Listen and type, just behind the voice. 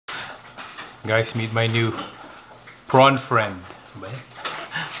Guys, meet my new prawn friend.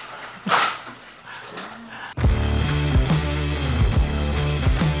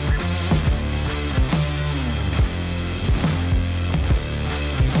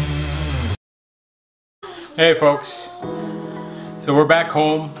 Hey folks, so we're back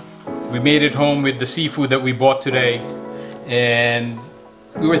home. We made it home with the seafood that we bought today, and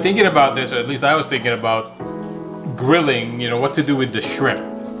we were thinking about this, or at least I was thinking about grilling, you know, what to do with the shrimp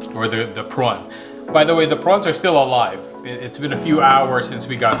or the prawn. By the way, the prawns are still alive. It's been a few hours since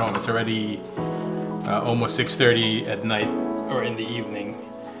we got home. It's already almost 6:30 at night or in the evening.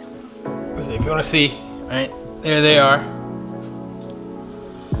 So if you want to see, right there they are.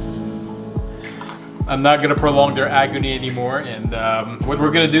 I'm not gonna prolong their agony anymore, and what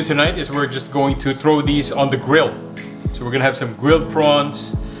we're gonna do tonight is we're just going to throw these on the grill. So we're gonna have some grilled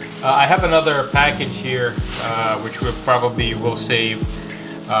prawns. I have another package here, which we probably will save,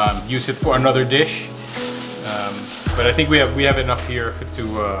 use it for another dish. But I think we have enough here to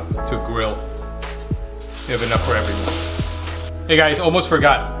grill. We have enough for everyone. Hey guys, almost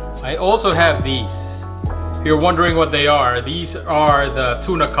forgot. I also have these. If you're wondering what they are, these are the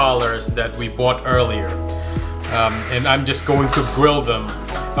tuna collars that we bought earlier. And I'm just going to grill them.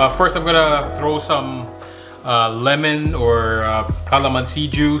 First I'm gonna throw some lemon or calamansi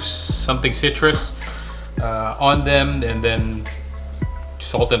juice, something citrus, on them, and then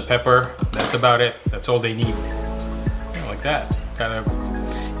salt and pepper. That's about it. That's all they need. Like that, kind of.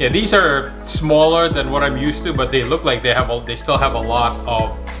 Yeah, these are smaller than what I'm used to, but they look like they still have a lot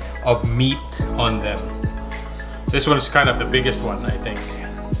of meat on them. This one is kind of the biggest one, I think.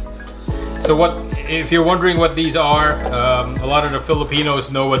 So if you're wondering what these are, a lot of the Filipinos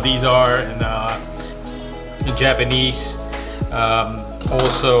know what these are, and the Japanese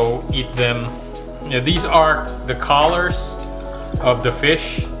also eat them. Yeah, these are the collars of the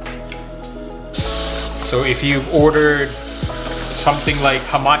fish. So if you've ordered something like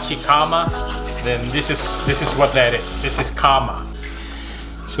hamachi kama, then this is what that is. This is kama.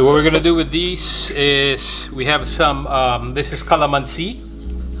 So what we're gonna do with these is we have some, this is calamansi.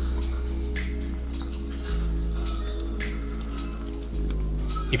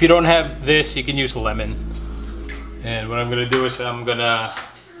 If you don't have this, you can use lemon. And what I'm gonna do is I'm gonna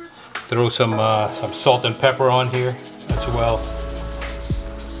throw some salt and pepper on here as well.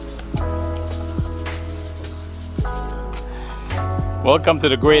 Welcome to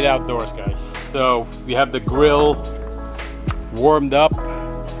the great outdoors, guys. So we have the grill warmed up.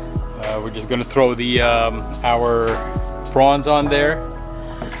 We're just gonna throw the our prawns on there,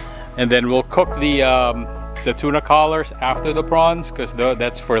 and then we'll cook the tuna collars after the prawns, because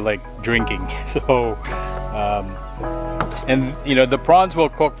that's for like drinking. So and you know, the prawns will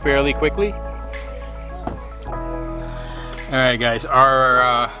cook fairly quickly. All right guys,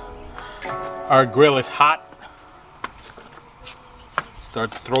 our grill is hot.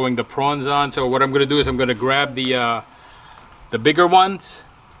 Start throwing the prawns on. So what I'm gonna do is I'm gonna grab the bigger ones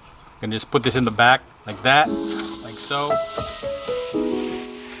and just put this in the back like that, like so.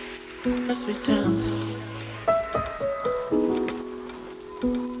 As we dance,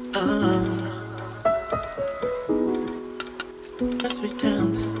 as we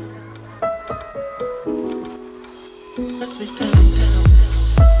dance, as we dance.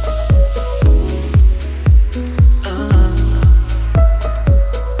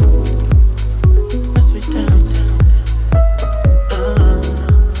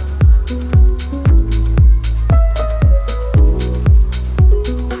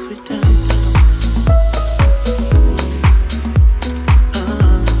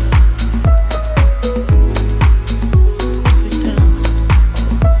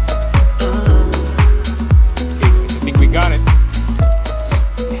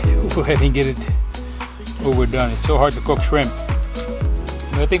 Go ahead and get it overdone. It's so hard to cook shrimp.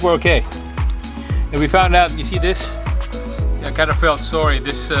 But I think we're okay. And we found out, you see this? I kind of felt sorry.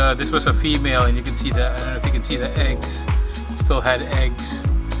 This was a female, and you can see that. I don't know if you can see the eggs. It still had eggs,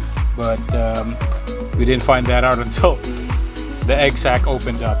 but we didn't find that out until the egg sac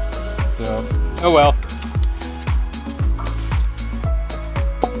opened up. So, oh well.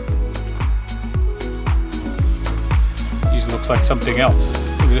 These look like something else.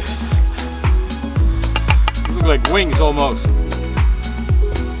 Look at this. They look like wings almost.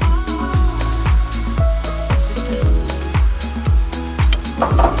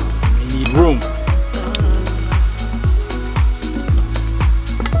 They need room.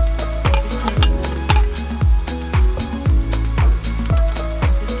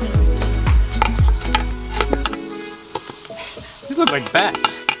 These look like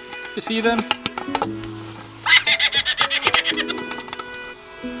bats. You see them?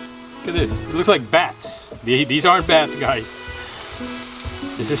 Look at this. It looks like bats. These aren't bats, guys.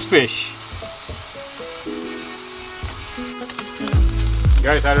 This is fish.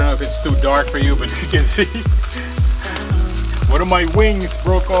 Guys, I don't know if it's too dark for you, but you can see one of my wings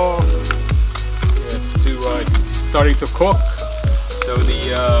broke off. It's starting to cook. So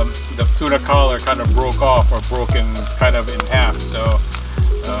the tuna collar kind of broke off, or broken kind of in half. So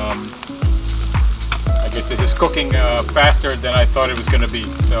I guess this is cooking faster than I thought it was going to be.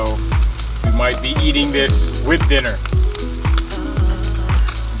 So we might be eating this with dinner.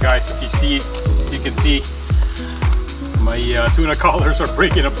 Guys, if you can see, my tuna collars are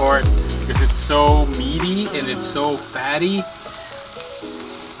breaking apart because it's so meaty and it's so fatty.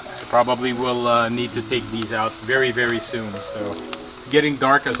 I probably will need to take these out very, very soon. So it's getting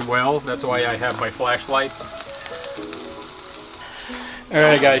dark as well. That's why I have my flashlight. All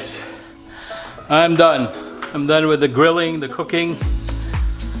right, guys, I'm done. I'm done with the grilling, the cooking.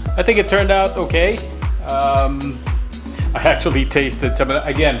 I think it turned out okay. I actually tasted some of it.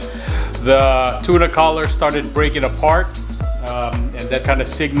 Again, the tuna collar started breaking apart, and that kind of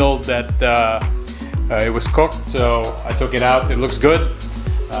signaled that it was cooked. So I took it out. It looks good.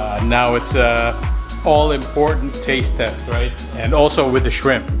 Now it's all important taste test, right? And also with the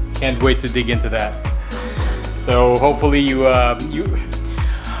shrimp. Can't wait to dig into that. So hopefully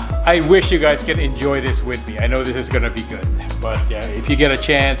I wish you guys can enjoy this with me. I know this is gonna be good, but if you get a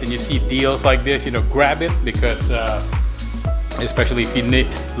chance and you see deals like this, you know, grab it, because especially if you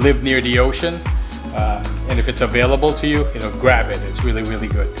live near the ocean, and if it's available to you, you know, grab it. It's really, really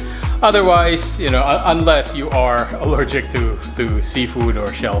good. Otherwise, you know, unless you are allergic to seafood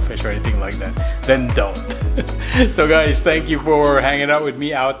or shellfish or anything like that, then don't. So guys, thank you for hanging out with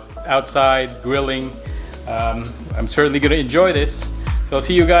me outside grilling. I'm certainly gonna enjoy this. So I'll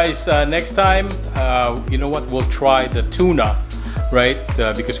see you guys next time. You know what? We'll try the tuna, right?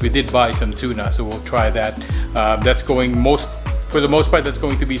 Because we did buy some tuna, so we'll try that. That's going for the most part, that's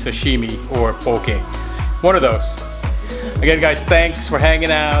going to be sashimi or poke. One of those. Again, guys, thanks for hanging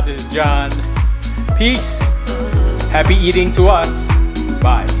out. This is John. Peace. Happy eating to us.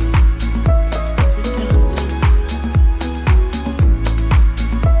 Bye.